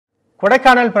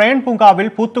Kodaikanal Brian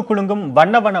பூங்காவில் பூத்து குலுங்கும்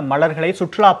வண்ண வண்ண மலர்களை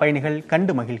சுற்றுலா பயணிகள்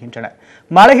கண்டு மகிழ்கின்றனர்.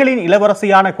 மலைகளின்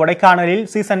இளவரசியான கொடைக்கானலில்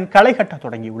சீசன் களை கட்ட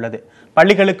தொடங்கியுள்ளது.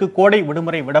 பள்ளிகளுக்கு கோடை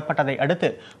விடுமுறை விடப்பட்டதை அடுத்து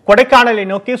கொடைக்கானலை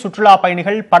நோக்கி சுற்றுலா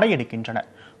பயணிகள் படையெடுக்கின்றனர்.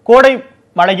 கோடை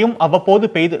மழையும் அவ்வப்போது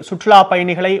பெய்து சுற்றுலா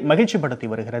பயணிகளை மகிழ்ச்சிப்படுத்தி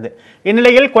வருகிறது.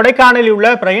 இந்நிலையில் கொடைக்கானலில்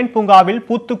உள்ள பிரையன் பூங்காவில்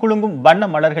பூத்து குலுங்கும் வண்ண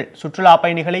மலர்கள் சுற்றுலா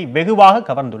பயணிகளை வெகுவாக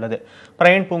கவர்ந்துள்ளது.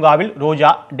 பிரையன் பூங்காவில்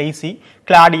ரோஜா, Daisy,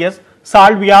 Claudius,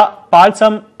 salvia,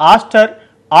 balsam, aster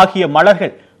ஆகிய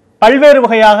மலர்கள் பல்வேறு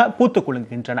வகையாக பூத்து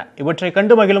குலுங்குகின்றன. இவற்றை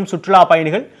கண்டு மகிழும் சுற்றுலா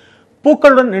பயணிகள்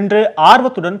பூக்களுடன் நின்று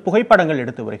ஆர்வத்துடன் புகைப்படங்கள்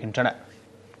எடுத்து வருகின்றனர்.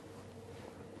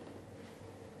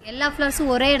 எல்லா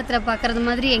ஃப்ளவர்ஸும் ஒரே இடத்துல பார்க்கறது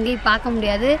மாதிரி எங்கேயும் பார்க்க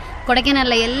முடியாது.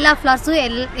 கொடைக்கானல்ல எல்லா ஃப்ளவர்ஸும்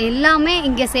எல்லாமே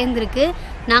இங்கே சேர்ந்துருக்கு.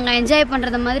 நாங்கள் என்ஜாய்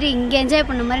பண்ணுறது மாதிரி இங்கே என்ஜாய்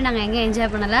பண்ண மாதிரி நாங்கள் எங்கே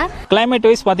என்ஜாய் பண்ணல. கிளைமேட்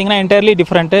வைஸ் பார்த்தீங்கன்னா என்டையர்லி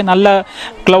டிஃப்ரெண்ட்டு. நல்ல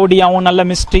க்ளவுடியாகவும் நல்ல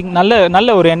மிஸ்டிங்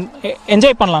நல்ல ஒரு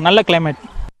என்ஜாய் பண்ணலாம். நல்ல கிளைமேட்.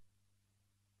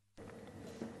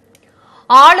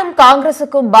 ஆளும்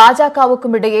காங்கிரசுக்கும்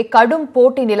பாஜகவுக்கும் இடையே கடும்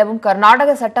போட்டி நிலவும்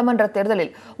கர்நாடக சட்டமன்ற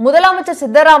தேர்தலில் முதலமைச்சர்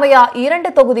சித்தராமையா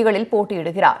 2 தொகுதிகளில்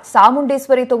போட்டியிடுகிறார்.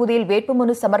 சாமுண்டேஸ்வரி தொகுதியில்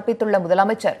வேட்புமனு சமர்ப்பித்துள்ள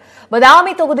முதலமைச்சர்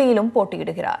பதாமி தொகுதியிலும்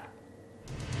போட்டியிடுகிறார்.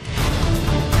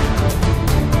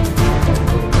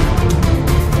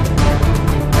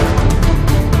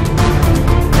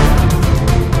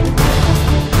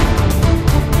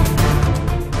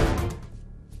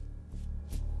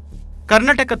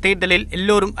 கர்நாடக தேர்தலில்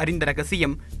எல்லோரும் அறிந்த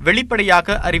ரகசியம்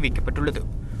வெளிப்படையாக அறிவிக்கப்பட்டுள்ளது.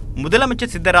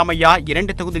 முதலமைச்சர் சித்தராமையா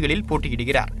 2 தொகுதிகளில்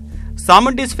போட்டியிடுகிறார்.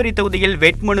 சாமுண்டேஸ்வரி தொகுதியில்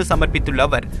வேட்புமனு சமர்ப்பித்துள்ள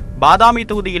அவர் பாதாமி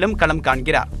தொகுதியிலும் களம்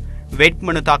காண்கிறார்.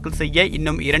 வேட்புமனு தாக்கல் செய்ய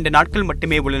இன்னும் 2 நாட்கள்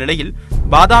மட்டுமே உள்ள நிலையில்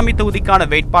பாதாமி தொகுதிக்கான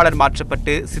வேட்பாளர்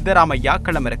மாற்றப்பட்டு சித்தராமையா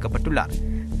களமிறக்கப்பட்டுள்ளார்.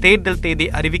 தேர்தல் தேதி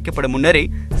அறிவிக்கப்படும் முன்னரே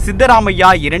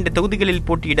சித்தராமையா 2 தொகுதிகளில்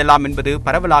போட்டியிடலாம் என்பது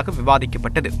பரவலாக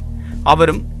விவாதிக்கப்பட்டது.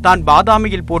 அவரும் தான்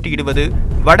பாதாமியில் போட்டியிடுவது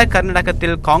வட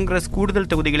கர்நாடகத்தில் காங்கிரஸ் கூடுதல்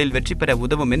தொகுதிகளில் வெற்றி பெற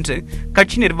உதவும் என்று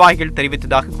கட்சி நிர்வாகிகள்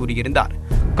தெரிவித்ததாக கூறியிருந்தார்.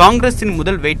 காங்கிரசின்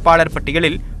முதல் வேட்பாளர்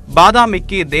பட்டியலில்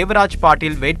பாதாமிக்கு தேவராஜ்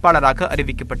பாட்டீல் வேட்பாளராக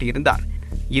அறிவிக்கப்பட்டிருந்தார்.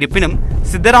 இருப்பினும்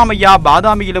சித்தராமையா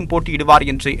பாதாமியிலும் போட்டியிடுவார்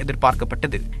என்று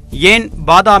எதிர்பார்க்கப்பட்டது. ஏன்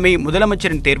பாதாமி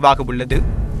முதலமைச்சரின் தேர்வாக உள்ளது?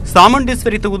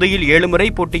 சாமுண்டேஸ்வரி தொகுதியில் 7 முறை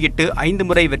போட்டியிட்டு 5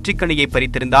 முறை வெற்றிக்கணியை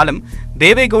பறித்திருந்தாலும்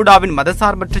தேவேகவுடாவின்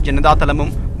மதசார்பற்ற ஜனதா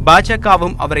தளமும்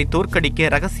பாஜகவும் அவரை தோற்கடிக்க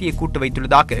ரகசிய கூட்டு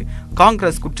வைத்துள்ளதாக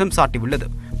காங்கிரஸ் குற்றம் சாட்டியுள்ளது.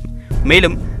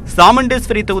 மேலும்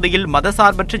சாமுண்டேஸ்வரி தொகுதியில்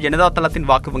மதசார்பற்ற ஜனதா தளத்தின்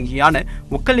வாக்கு வங்கியான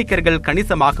ஒக்கலிக்கர்கள்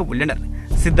கணிசமாக உள்ளனர்.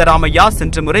 சித்தராமையா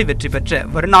சென்ற முறை வெற்றி பெற்ற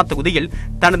வருணா தொகுதியில்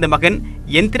தனது மகன்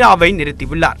எந்திராவை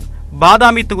நிறுத்தியுள்ளார்.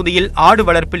 பாதாமி தொகுதியில் ஆடு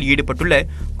வளர்ப்பில் ஈடுபட்டுள்ள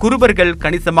குருபர்கள்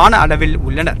கணிசமான அளவில்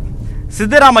உள்ளனர்.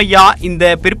 சித்தராமையா இந்த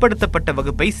பிற்படுத்தப்பட்ட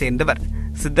வகுப்பை சேர்ந்தவர்.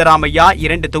 சித்தராமையா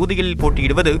 2 தொகுதிகளில்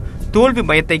போட்டியிடுவது தோல்வி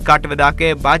பயத்தை காட்டுவதாக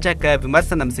பாஜக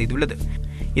விமர்சனம் செய்துள்ளது.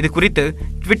 இதுகுறித்து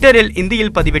ட்விட்டரில்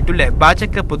இந்தியில் பதிவிட்டுள்ள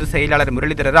பாஜக பொதுச் செயலாளர்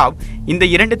முரளிதர ராவ் இந்த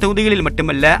 2 தொகுதிகளில்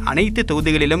மட்டுமல்ல அனைத்து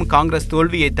தொகுதிகளிலும் காங்கிரஸ்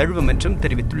தோல்வியை தழுவும் என்றும்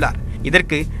தெரிவித்துள்ளார்.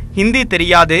 இதற்கு ஹிந்தி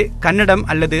தெரியாது, கன்னடம்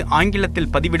அல்லது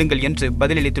ஆங்கிலத்தில் பதிவிடுங்கள் என்று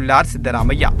பதிலளித்துள்ளார்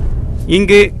சித்தராமையா.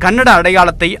 இங்கு கன்னட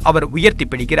அடையாளத்தை அவர் உயர்த்தி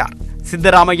பிடிக்கிறார்.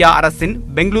 சித்தராமையா அரசின்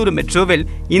பெங்களூரு மெட்ரோவில்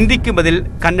இந்திக்கு பதில்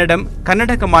கன்னடம்,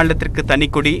 கர்நாடக மாநிலத்திற்கு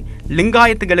தனிக்கொடி,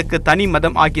 லிங்காயத்துகளுக்கு தனி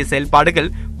மதம் ஆகிய செயல்பாடுகள்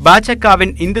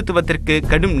பாஜகவின் இந்துத்துவத்திற்கு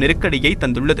கடும் நெருக்கடியை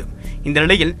தந்துள்ளது. இந்த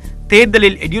நிலையில்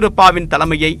தேர்தலில் எடியூரப்பாவின்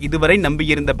தலைமையை இதுவரை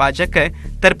நம்பியிருந்த பாஜக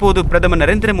தற்போது பிரதமர்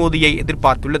நரேந்திர மோடியை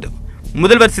எதிர்பார்த்துள்ளது.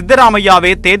 முதல்வர் சித்தராமையாவே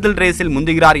தேர்தல் ரேஸில்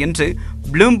முந்துகிறார் என்று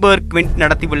ப்ளூம்பர்க் குவிண்ட்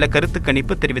நடத்தியுள்ள கருத்து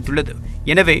கணிப்பு தெரிவித்துள்ளது.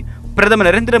 எனவே பிரதமர்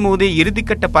நரேந்திர மோடி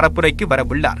இறுதிக்கட்ட பரப்புரைக்கு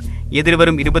வரவுள்ளார்.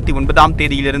 எதிர்வரும் 29ஆம்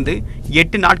தேதியிலிருந்து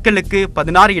 8 நாட்களுக்கு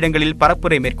 16 இடங்களில்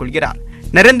பரப்புரை மேற்கொள்கிறார்.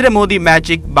 நரேந்திர மோடி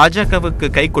மேஜிக் பாஜகவுக்கு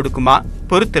கை கொடுக்குமா?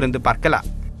 பொறுத்திருந்து பார்க்கலாம்.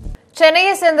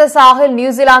 சென்னையை சேர்ந்த சாஹில்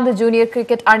நியூசிலாந்து ஜூனியர்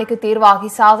கிரிக்கெட் அணிக்கு தேர்வாகி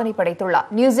சாதனை படைத்துள்ளார்.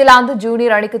 நியூசிலாந்து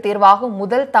ஜூனியர் அணிக்கு தேர்வாகும்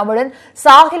முதல் தமிழன்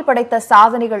சாஹில் படைத்த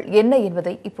சாதனைகள் என்ன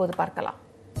என்பதை இப்போது பார்க்கலாம்.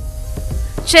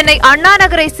 சென்னை அண்ணா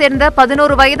நகரை சேர்ந்த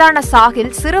 11 வயதான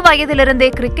சாஹில் சிறு வயதிலிருந்தே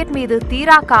கிரிக்கெட் மீது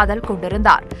தீரா காதல்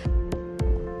கொண்டிருந்தார்.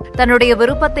 தன்னுடைய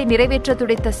விருப்பத்தை நிறைவேற்ற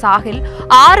துடித்த சாஹில்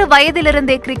 6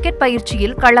 வயதிலிருந்தே கிரிக்கெட்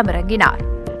பயிற்சியில் களமிறங்கினார்.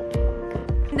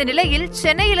 இந்த நிலையில்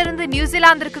சென்னையிலிருந்து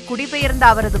நியூசிலாந்திற்கு குடிபெயர்ந்த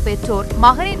அவரது பெற்றோர்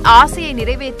மகனின் ஆசையை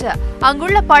நிறைவேற்ற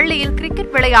அங்குள்ள பள்ளியில்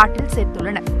கிரிக்கெட் விளையாட்டில்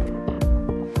சேர்த்துள்ளனர்.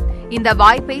 இந்த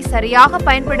வாய்ப்பை சரியாக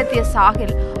பயன்படுத்திய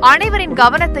சாஹில் அனைவரின்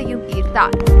கவனத்தையும்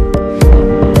ஈர்த்தார்.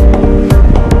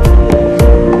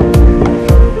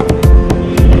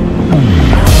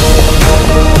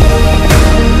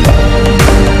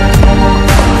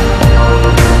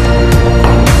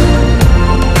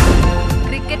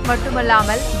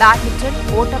 மட்டுமல்லாமல் பேட்மிண்டன்,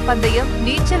 ஓட்டப்பந்தயம்,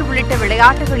 நீச்சல் உள்ளிட்ட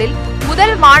விளையாட்டுகளில்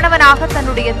முதல் மாணவனாக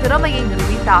தன்னுடைய திறமையை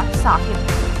நிரூபித்தார் சாஹில்.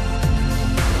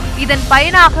 இதன்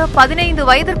பயனாக 15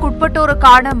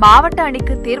 வயதிற்குட்பட்டோருக்கான மாவட்ட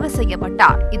அணிக்கு தேர்வு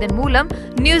செய்யப்பட்டார். இதன் மூலம்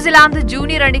நியூசிலாந்து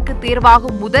ஜூனியர் அணிக்கு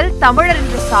தேர்வாகும் முதல் தமிழர்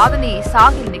என்ற சாதனையை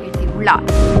சாஹில் நிகழ்த்தியுள்ளார்.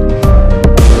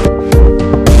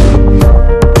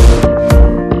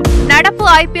 நடப்பு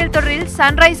ஐபிஎல் தொடரில்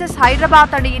சன்ரைசர்ஸ்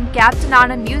ஹைதராபாத் அணியின்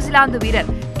கேப்டனான நியூசிலாந்து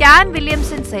வீரர் கேன்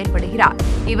வில்லியம்சன் செயல்படுகிறார்.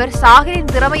 இவர்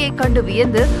சாஹிலின் திறமையைக் கண்டு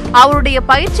வியந்து அவருடைய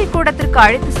பயிற்சி கூடத்திற்கு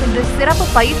அழைத்து சென்று சிறப்பு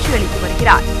பயிற்சி அளித்து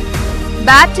வருகிறார்.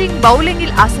 பேட்டிங்,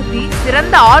 பவுலிங்கில் அசத்தி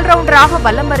சிறந்த ஆல்ரவுண்டராக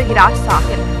வலம் வருகிறார்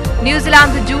சாஹில்.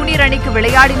 நியூசிலாந்து ஜூனியர் அணிக்கு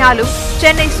விளையாடினாலும்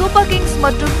சென்னை சூப்பர் கிங்ஸ்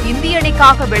மற்றும் இந்திய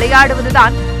அணிக்காக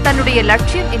விளையாடுவதுதான் தன்னுடைய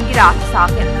லட்சியம் என்கிறார்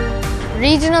சாஹில்.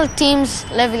 Regional teams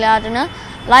விளையாடின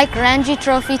like Ranji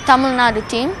Trophy Tamil Nadu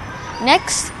team.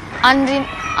 Next,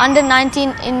 under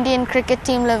 19 Indian cricket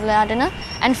team விளையாடின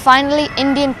and finally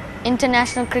Indian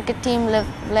international cricket team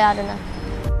விளையாடின.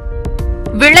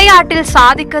 விளையாட்டில்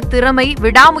சாதிக்க திறமை,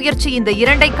 விடாமுயற்சி இந்த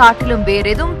இரண்டை காட்டிலும்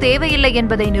வேறெதும் தேவையில்லை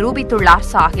என்பதை நிரூபித்துள்ளார்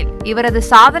சாஹில். இவரது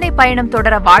சாதனை பயணம்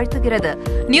தொடர வாழ்த்துகிறது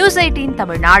News18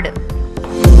 தமிழ்நாடு.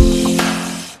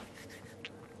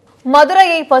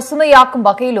 மதுரையை பசுமையாக்கும்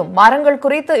வகையிலும் மரங்கள்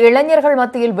குறித்து இளைஞர்கள்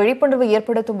மத்தியில் விழிப்புணர்வு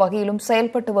ஏற்படுத்தும் வகையிலும்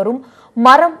செயல்பட்டு வரும்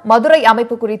மரம் மதுரை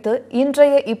அமைப்பு குறித்து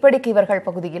இன்றைய இப்படிக்கு இவர்கள்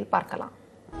பகுதியில் பார்க்கலாம்.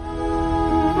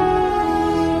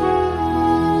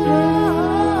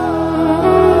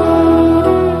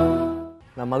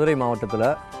 மதுரை மாவட்டத்தில்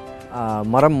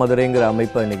மரம் மதுரைங்கிற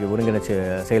அமைப்பை இன்றைக்கி ஒருங்கிணைச்சு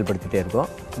செயல்படுத்திகிட்டே இருக்கோம்.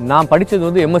 நான் படித்தது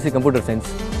வந்து எம்எஸ்சி கம்ப்யூட்டர் சயின்ஸ்.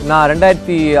 நான்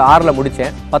 2006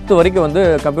 முடித்தேன். 10 வரைக்கும் வந்து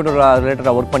கம்ப்யூட்டர்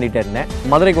ரிலேட்டடாக ஒர்க் பண்ணிகிட்டே இருந்தேன்.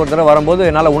 மதுரைக்கு ஒரு தடவை வரும்போது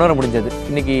என்னால் உணர முடிஞ்சது,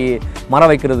 இன்றைக்கி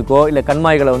மரம் வைக்கிறதுக்கோ இல்லை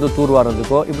கண்மாய்களை வந்து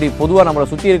தூர்வாரதுக்கோ இப்படி பொதுவாக நம்மளை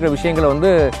சுற்றி இருக்கிற விஷயங்களை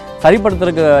வந்து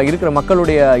சரிப்படுத்துறதுக்கு இருக்கிற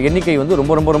மக்களுடைய எண்ணிக்கை வந்து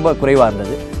ரொம்ப ரொம்ப ரொம்ப குறைவாக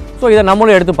இருந்தது. ஸோ இதை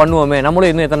நம்மளும் எடுத்து பண்ணுவோமே,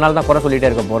 நம்மளும் இன்னும் எத்தனை நாள் தான் குறை சொல்லிகிட்டே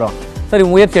இருக்க போகிறோம், சரி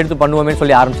முயற்சி எடுத்து பண்ணுவோமே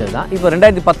சொல்லி ஆரம்பிச்சது தான். இப்போ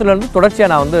 2010 தொடர்ச்சியாக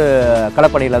நான் வந்து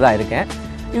களப்பணியில் தான் இருக்கேன்.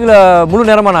 இதில் முழு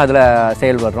நேரமாக நான் இதில்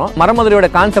செயல்படுறோம். மரமதுரையோட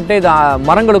கான்செப்டே இது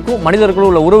மரங்களுக்கும் மனிதர்களும்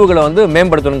உள்ள உறவுகளை வந்து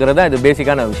மேம்படுத்தணுங்கிறது தான் இது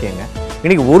பேசிக்கான விஷயங்க.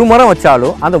 இன்றைக்கி ஒரு மரம்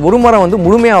வச்சாலும் அந்த ஒரு மரம் வந்து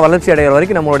முழுமையாக வளர்ச்சி அடைகிற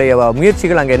வரைக்கும் நம்மளுடைய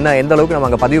முயற்சிகள் அங்கே எந்த அளவுக்கு நம்ம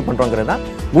அங்கே பதிவு பண்ணுறோங்கிறது தான்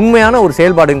உண்மையான ஒரு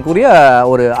செயல்பாடுக்குரிய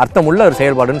ஒரு அர்த்தமுள்ள ஒரு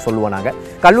செயல்பாடுன்னு சொல்லுவோம். நாங்கள்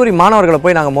கல்லூரி மாணவர்களை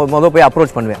போய் நாங்கள் போய்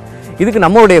அப்ரோச் பண்ணுவேன். இதுக்கு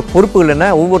நம்மளுடைய பொறுப்புகள் என்ன,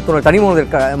 ஒவ்வொருத்தரோட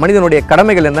மனிதனுடைய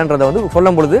கடமைகள் என்னன்றதை வந்து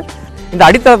சொல்லும் பொழுது இந்த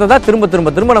அடித்தளத்தை தான் திரும்ப திரும்ப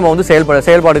திரும்ப நம்ம வந்து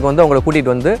செயல்பாடுக்கு வந்து அவங்களை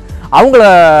கூட்டிகிட்டு வந்து அவங்கள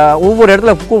ஒவ்வொரு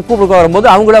இடத்துல கூப்பிட்டு வரும்போது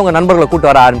அவங்கள அவங்க நண்பர்களை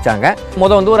கூப்பிட்டு வர ஆரம்பித்தாங்க.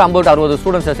 வந்து ஒரு 50-60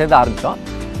 ஸ்டூடெண்ட்ஸை சேர்ந்து ஆரம்பித்தோம்.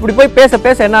 இப்படி போய்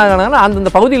பேச என்ன ஆகுனாங்கன்னா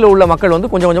அந்த பகுதியில் உள்ள மக்கள்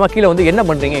வந்து கொஞ்சம் கொஞ்சமாக கீழே வந்து என்ன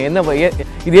பண்ணுறீங்க,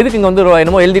 இது எதுக்கு இங்கே வந்து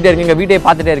என்னமோ எழுதிட்டே இருக்கீங்க, வீட்டையே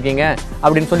பார்த்துட்டே இருக்கீங்க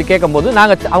அப்படின்னு சொல்லி கேட்கும்போது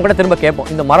நாங்கள் அவங்ககிட்ட திரும்ப கேட்போம்,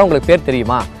 இந்த மரம் உங்களுக்கு பேர்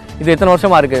தெரியுமா, இது எத்தனை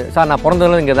வருஷமாக இருக்குது சார், நான்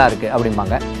பிறந்ததுல இங்கே தான் இருக்குது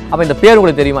அப்படிம்பாங்க. அப்போ இந்த பேர்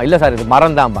உங்களுக்கு தெரியுமா, இல்லை சார் இது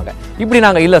மரம் தான்பாங்க. இப்படி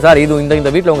நாங்கள் இல்லை சார் இது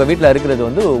இந்த வீட்டில் உங்கள் வீட்டில் இருக்கிறது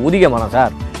வந்து உதிக மரம்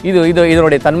சார்,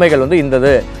 இதனுடைய தன்மைகள் வந்து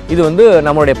இது வந்து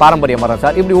நம்மளுடைய பாரம்பரிய மரம்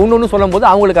சார், இப்படி ஒன்று சொல்லும்போது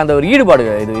அவங்களுக்கு அந்த ஒரு ஈடுபாடு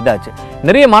இதாச்சு.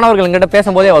 நிறைய மாணவர்கள் எங்கிட்ட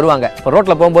பேசும்போதே வருவாங்க. இப்போ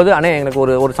ரோட்டில் போகும்போது அண்ணே எனக்கு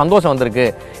ஒரு சந்தோஷம் வந்திருக்கு,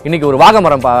 இன்றைக்கி ஒரு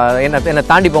வாகமரம் என்னை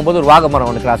தாண்டி போகும்போது ஒரு வாகமரம்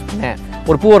ஒன்று கிராஸ் பண்ணேன்,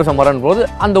 ஒரு பூவரச மரம் போது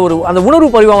அந்த உணர்வு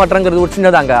பரிமாற்றங்கிறது ஒரு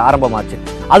சின்னதாக அங்கே ஆரம்பமாச்சு.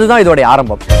 அதுதான் இதோடைய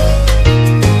ஆரம்பம்.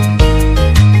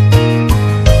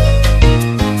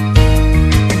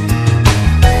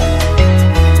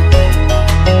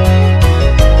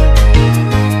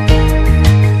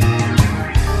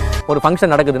 ஒரு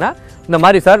ஃபங்க்ஷன் நடக்குதுன்னா இந்த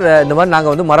மாதிரி சார், இந்த மாதிரி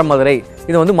நாங்கள் வந்து மரம் மதுரை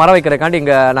இது வந்து மரம் வைக்கிறக்காண்டி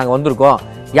இங்கே நாங்கள் வந்திருக்கோம்,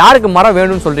 யாருக்கு மரம்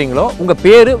வேணும்னு சொல்கிறீங்களோ உங்கள்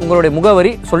பேர் உங்களுடைய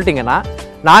முகவரி சொல்லிட்டீங்கன்னா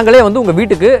நாங்களே வந்து உங்கள்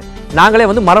வீட்டுக்கு நாங்களே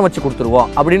வந்து மரம் வச்சு கொடுத்துருவோம்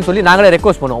அப்படின்னு சொல்லி நாங்களே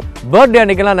ரெக்வஸ்ட் பண்ணுவோம். பர்த்டே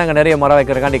அன்றைக்கெல்லாம் நாங்கள் நிறைய மரம்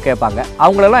வைக்கிறக்காண்டி கேட்பாங்க.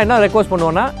 அவங்களெல்லாம் என்ன ரெக்வஸ்ட்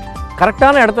பண்ணுவோன்னா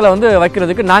கரெக்டான இடத்துல வந்து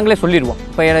வைக்கிறதுக்கு நாங்களே சொல்லிடுவோம்.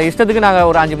 இப்போ இஷ்டத்துக்கு நாங்கள்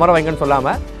ஒரு 5 மரம் வைங்கன்னு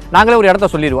சொல்லாமல் நாங்களே ஒரு இடத்த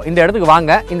சொல்லிடுவோம், இந்த இடத்துக்கு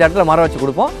வாங்க, இந்த இடத்துல மரம் வச்சு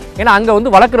கொடுப்போம், ஏன்னா அங்கே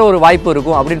வந்து வளர்க்குற ஒரு வாய்ப்பு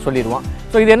இருக்கும் அப்படின்னு சொல்லிடுவோம்.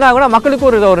 ஸோ இது என்ன ஆகுனா மக்களுக்கு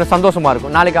ஒரு சந்தோஷமாக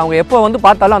இருக்கும். நாளைக்கு அவங்க எப்போ வந்து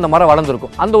பார்த்தாலும் அந்த மரம்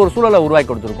வளர்ந்துருக்கும், அந்த ஒரு சூழலை உருவாக்கி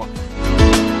கொடுத்துருக்கோம்.